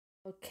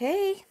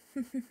Okay.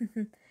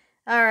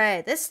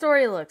 Alright, this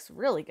story looks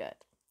really good.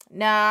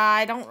 Nah,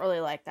 I don't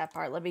really like that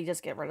part. Let me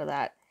just get rid of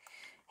that.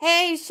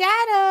 Hey,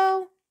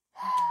 Shadow!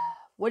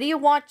 What do you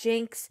want,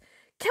 Jinx?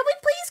 Can we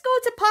please go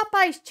to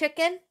Popeye's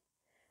Chicken?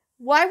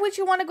 Why would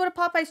you want to go to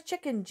Popeye's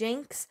Chicken,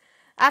 Jinx?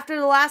 After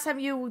the last time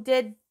you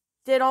did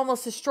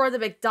almost destroy the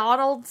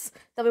McDonald's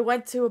that we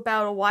went to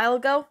about a while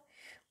ago?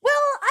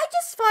 Well, I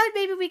just thought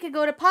maybe we could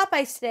go to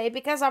Popeye's today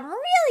because I'm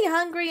really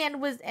hungry and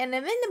I'm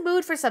in the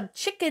mood for some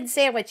chicken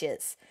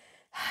sandwiches.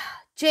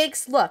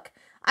 Jinx, look,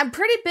 I'm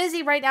pretty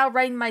busy right now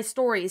writing my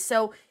stories,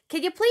 so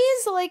can you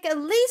please at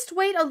least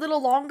wait a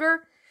little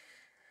longer?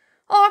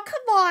 Oh,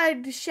 come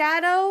on,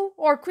 Shadow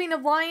or Queen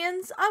of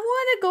Lions. I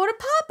want to go to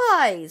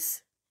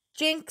Popeyes.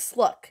 Jinx,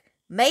 look,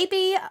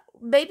 maybe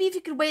if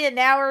you could wait an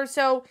hour or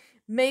so,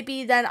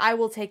 maybe then I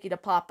will take you to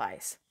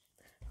Popeyes.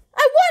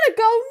 I want to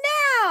go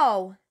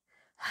now!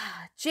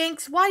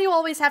 Jinx, why do you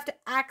always have to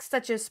act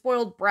such a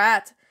spoiled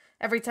brat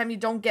every time you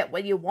don't get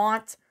what you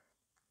want?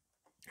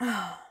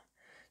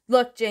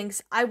 Look,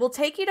 Jinx, I will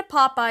take you to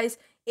Popeyes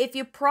if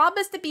you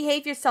promise to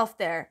behave yourself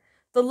there.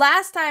 The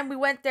last time we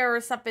went there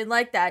or something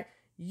like that,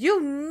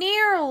 you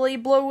nearly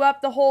blew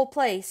up the whole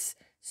place.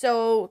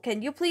 So,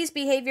 can you please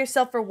behave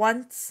yourself for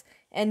once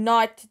and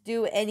not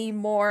do any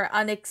more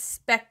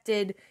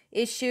unexpected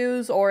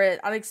issues or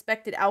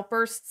unexpected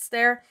outbursts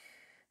there?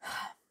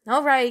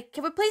 Alright,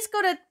 can we please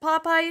go to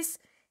Popeyes?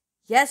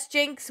 Yes,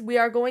 Jinx, we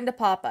are going to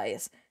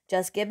Popeyes.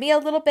 Just give me a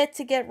little bit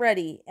to get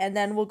ready, and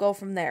then we'll go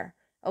from there.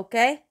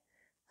 Okay?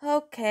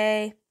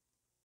 Okay.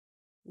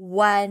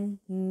 1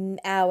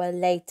 hour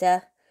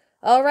later.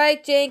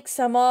 Alright, Jinx,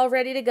 I'm all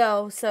ready to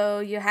go. So,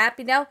 you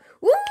happy now?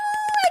 Woo!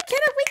 I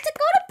cannot wait to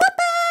go to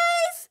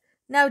Popeyes!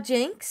 Now,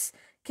 Jinx,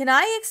 can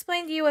I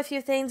explain to you a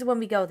few things when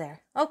we go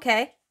there?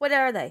 Okay, what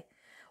are they?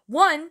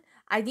 One,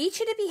 I need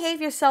you to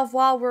behave yourself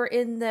while we're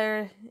in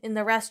the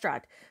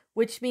restaurant,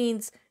 which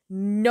means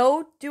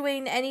no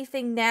doing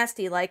anything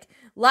nasty. Like,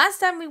 last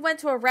time we went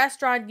to a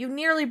restaurant, you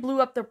nearly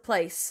blew up the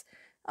place.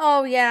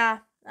 Oh, yeah,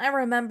 I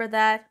remember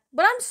that.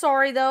 But I'm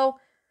sorry, though.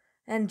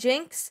 And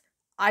Jinx,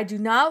 I do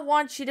not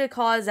want you to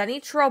cause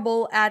any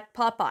trouble at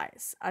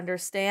Popeyes.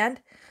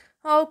 Understand?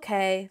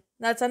 Okay,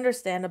 that's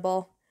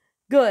understandable.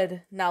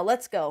 Good, now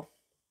let's go.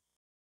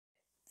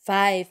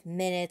 5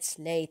 minutes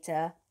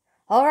later.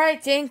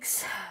 Alright,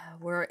 Jinx,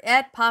 we're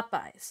at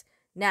Popeyes.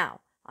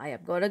 Now, I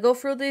am going to go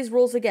through these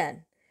rules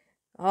again.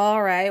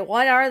 Alright,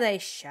 what are they,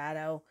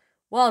 Shadow?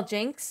 Well,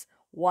 Jinx,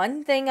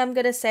 one thing I'm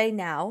going to say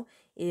now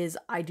is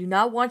I do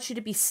not want you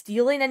to be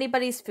stealing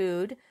anybody's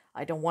food.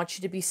 I don't want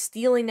you to be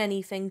stealing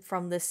anything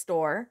from this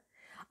store.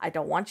 I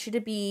don't want you to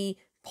be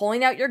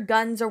pulling out your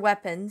guns or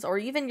weapons or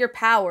even your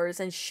powers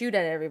and shoot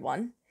at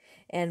everyone.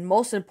 And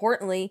most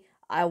importantly,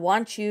 I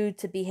want you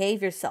to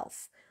behave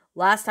yourself.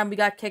 Last time we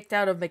got kicked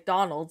out of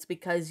McDonald's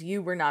because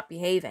you were not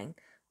behaving.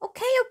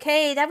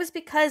 Okay, that was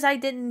because I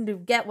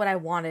didn't get what I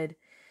wanted.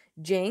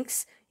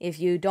 Jinx, if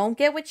you don't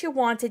get what you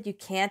wanted, you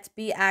can't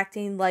be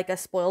acting like a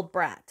spoiled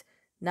brat.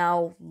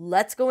 Now,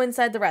 let's go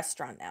inside the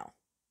restaurant now.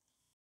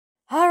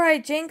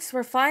 Alright, Jinx,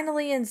 we're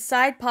finally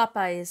inside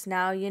Popeyes.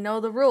 Now you know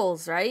the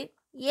rules, right?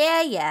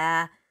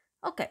 Yeah.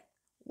 Okay,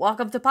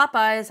 welcome to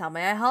Popeyes. How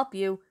may I help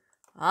you?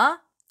 Huh?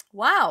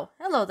 Wow,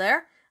 hello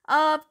there.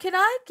 Can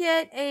I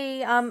get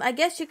I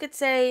guess you could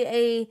say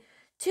a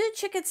 2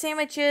 chicken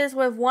sandwiches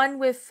with one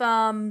with,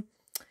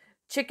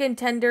 chicken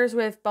tenders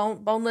with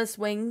boneless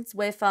wings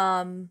with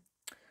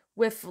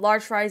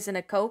large fries and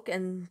a Coke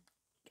and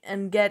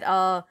get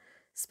a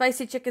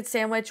spicy chicken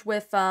sandwich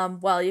with,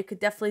 well, you could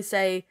definitely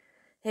say,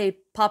 hey,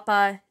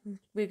 Popeye,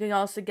 we can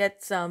also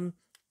get some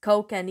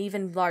Coke and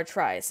even large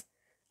fries.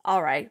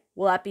 Alright,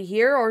 will that be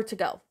here or to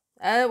go?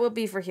 It will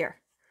be for here.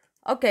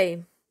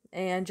 Okay,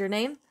 and your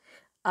name?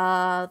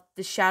 The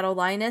Shadow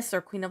Lioness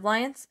or Queen of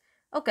Lions?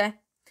 Okay.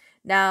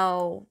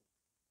 Now,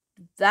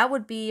 that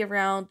would be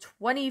around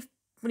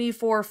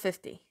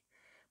 24.50.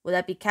 Would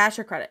that be cash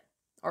or credit?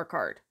 Or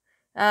card?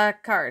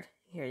 Card.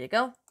 Here you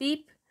go.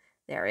 Beep.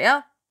 There we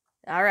go.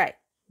 Alright,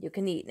 you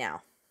can eat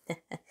now.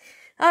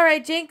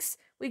 Alright, Jinx,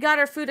 we got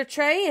our food a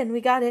tray and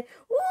we got it.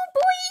 Oh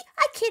boy,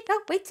 I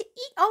cannot wait to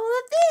eat all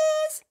of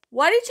this.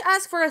 Why did you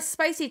ask for a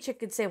spicy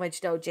chicken sandwich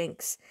though,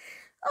 Jinx?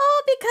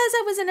 Oh, because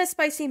I was in a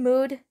spicy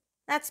mood.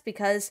 That's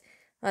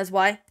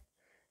why.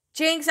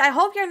 Jinx, I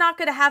hope you're not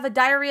going to have a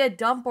diarrhea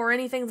dump or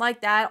anything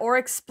like that, or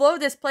explode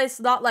this place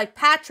not like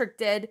Patrick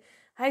did.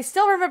 I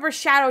still remember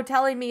Shadow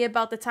telling me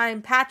about the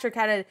time Patrick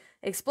had an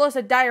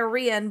explosive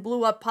diarrhea and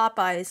blew up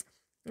Popeyes.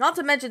 Not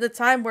to mention the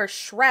time where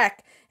Shrek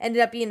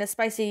ended up being a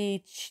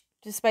spicy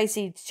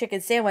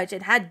chicken sandwich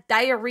and had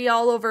diarrhea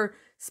all over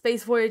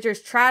Space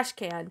Voyager's trash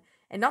can.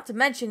 And not to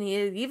mention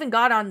he even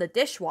got on the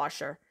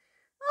dishwasher.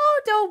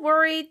 Oh, don't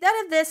worry,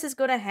 none of this is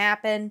going to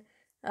happen.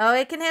 Oh,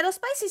 it can handle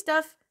spicy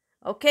stuff.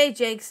 Okay,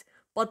 Jinx,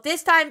 but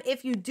this time,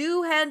 if you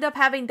do end up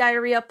having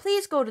diarrhea,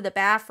 please go to the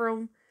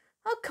bathroom.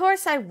 Of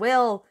course I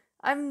will.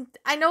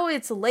 I know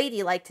it's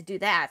ladylike to do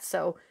that,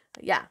 so,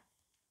 yeah.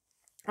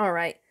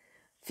 Alright.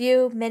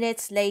 Few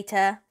minutes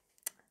later.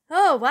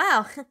 Oh,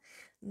 wow. That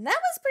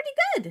was pretty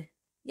good.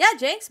 Yeah,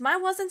 Jinx,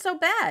 mine wasn't so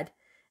bad.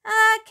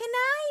 Can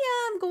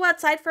I go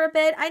outside for a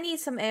bit? I need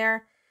some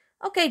air.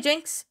 Okay,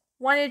 Jinx,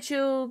 why don't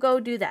you go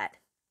do that?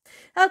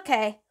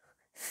 Okay.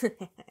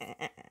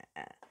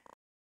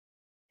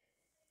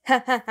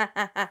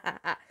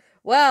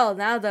 Well,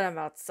 now that I'm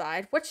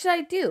outside, what should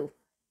I do?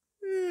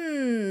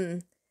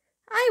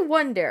 I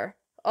wonder.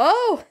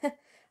 Oh,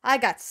 I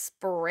got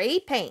spray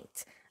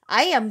paint.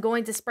 I am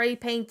going to spray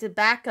paint the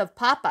back of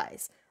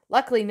Popeyes.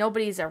 Luckily,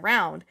 nobody's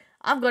around.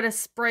 I'm going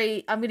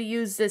to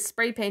use this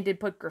spray paint and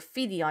put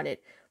graffiti on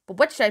it. But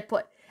what should I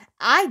put?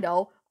 I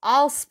know.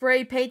 I'll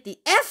spray paint the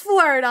F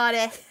word on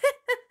it.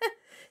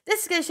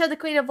 This is going to show the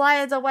Queen of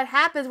Lions on what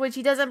happens when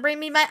she doesn't bring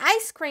me my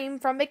ice cream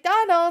from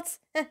McDonald's.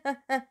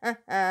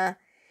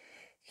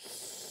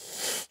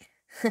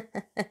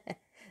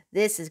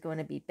 This is going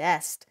to be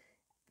best.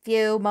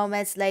 Few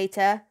moments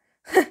later.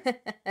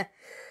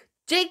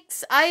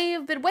 Jinx,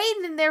 I've been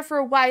waiting in there for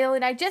a while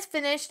and I just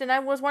finished and I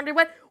was wondering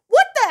what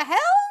the hell?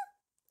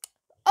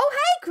 Oh,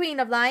 hi, Queen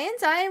of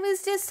Lions. I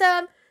was just,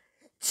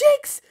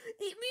 Jinx,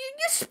 you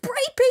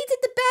spray painted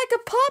the back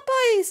of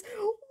Popeyes.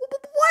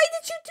 Why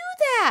did you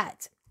do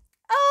that?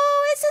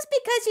 Oh, it's just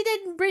because you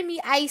didn't bring me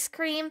ice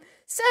cream.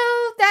 So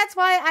that's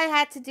why I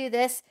had to do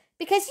this.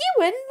 Because you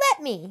wouldn't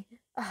let me.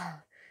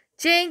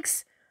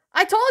 Jinx,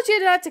 I told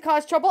you not to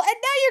cause trouble, and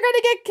now you're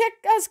gonna get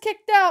us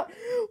kicked out.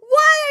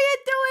 Why are you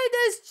doing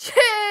this,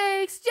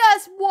 Jinx?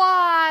 Just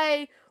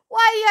why?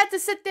 Why do you have to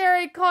sit there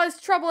and cause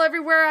trouble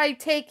everywhere I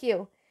take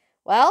you?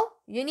 Well,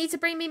 you need to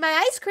bring me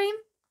my ice cream.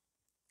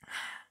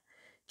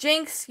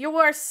 Jinx, you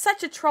are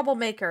such a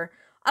troublemaker.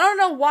 I don't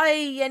know why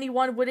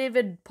anyone would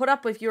even put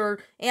up with your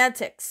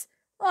antics.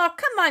 Oh,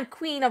 come on,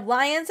 Queen of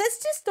Lions.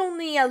 It's just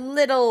only a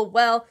little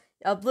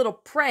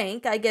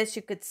prank, I guess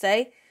you could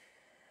say.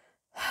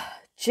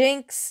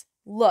 Jinx,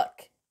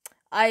 look,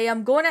 I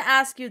am going to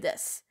ask you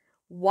this.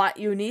 What,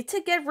 you need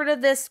to get rid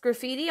of this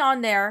graffiti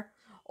on there,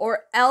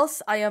 or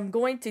else I am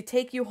going to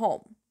take you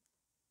home.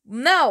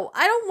 No,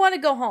 I don't want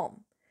to go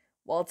home.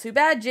 Well, too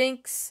bad,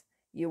 Jinx.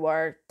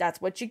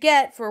 That's what you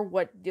get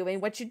for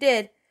doing what you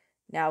did.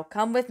 Now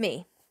come with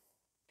me.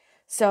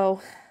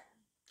 So,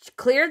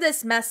 clear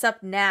this mess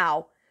up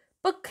now.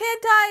 But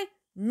can't I?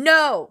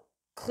 No.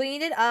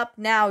 Clean it up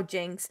now,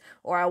 Jinx,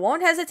 or I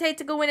won't hesitate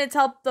to go in and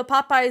tell the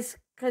Popeyes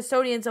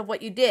custodians of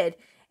what you did,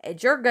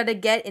 and you're gonna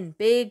get in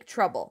big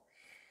trouble.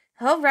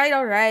 All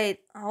right.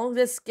 I'll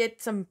just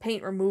get some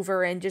paint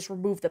remover and just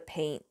remove the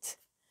paint.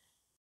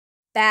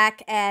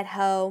 Back at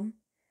home.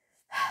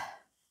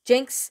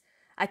 Jinx,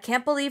 I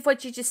can't believe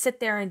what you just sit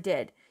there and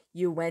did.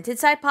 You went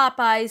inside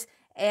Popeyes,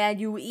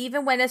 and you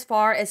even went as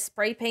far as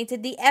spray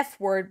painted the F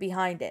word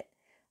behind it.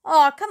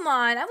 Oh, come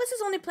on. I was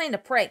just only playing a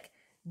prank.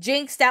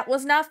 Jinx, that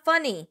was not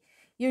funny.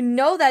 You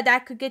know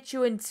that could get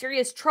you in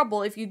serious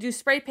trouble if you do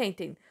spray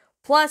painting.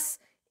 Plus,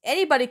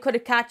 anybody could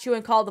have caught you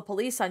and called the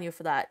police on you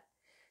for that.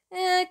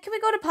 Can we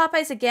go to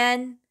Popeyes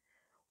again?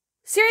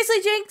 Seriously,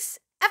 Jinx?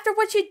 After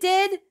what you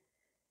did?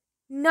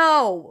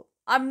 No,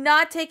 I'm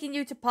not taking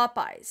you to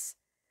Popeyes.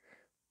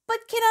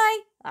 But can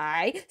I?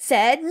 I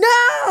said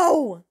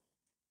no!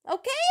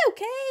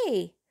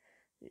 Okay.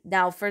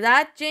 Now for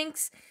that,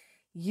 Jinx,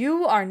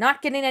 you are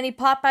not getting any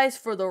Popeyes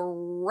for the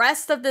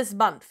rest of this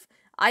month.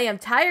 I am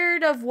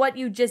tired of what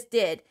you just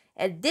did,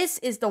 and this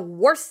is the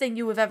worst thing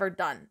you have ever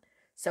done.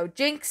 So,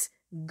 Jinx,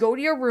 go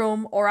to your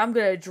room, or I'm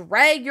gonna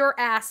drag your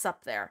ass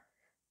up there.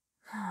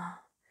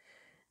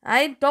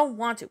 I don't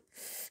want to.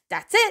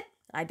 That's it.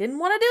 I didn't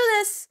want to do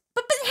this.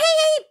 But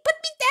hey, put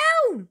me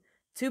down!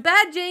 Too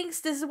bad, Jinx.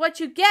 This is what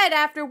you get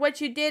after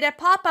what you did at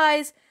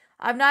Popeyes.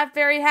 I'm not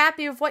very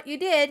happy with what you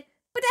did,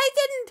 but I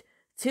didn't.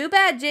 Too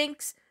bad,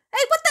 Jinx.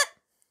 Hey, what the?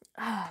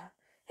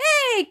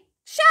 Hey,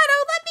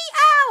 Shadow, let me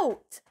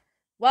out!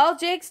 Well,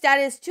 Jinx, that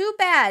is too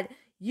bad.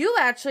 You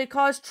actually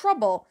caused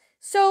trouble,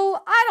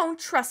 so I don't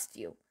trust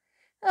you.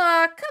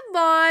 Come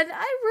on.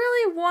 I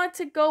really want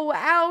to go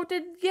out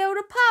and go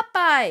to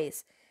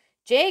Popeyes.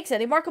 Jinx,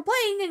 any more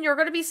complaining and you're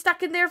going to be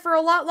stuck in there for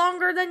a lot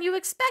longer than you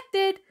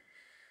expected.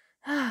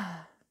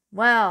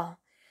 Well,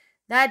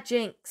 that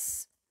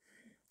Jinx.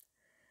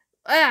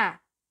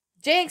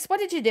 Jinx, what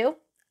did you do?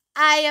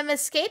 I am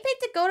escaping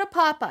to go to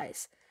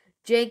Popeyes.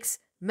 Jinx,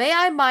 may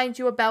I mind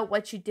you about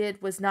what you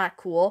did was not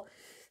cool.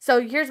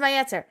 So here's my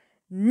answer.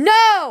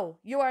 No,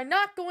 you are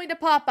not going to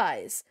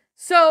Popeyes.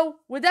 So,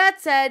 with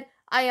that said,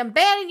 I am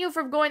banning you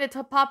from going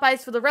to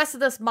Popeyes for the rest of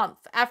this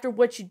month after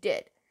what you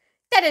did.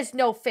 That is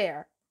no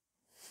fair.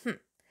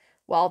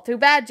 Well, too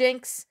bad,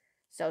 Jinx.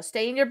 So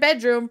stay in your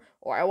bedroom,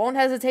 or I won't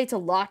hesitate to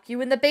lock you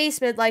in the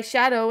basement like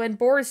Shadow and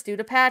Boris do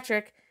to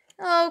Patrick.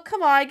 Oh,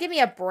 come on, give me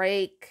a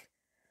break.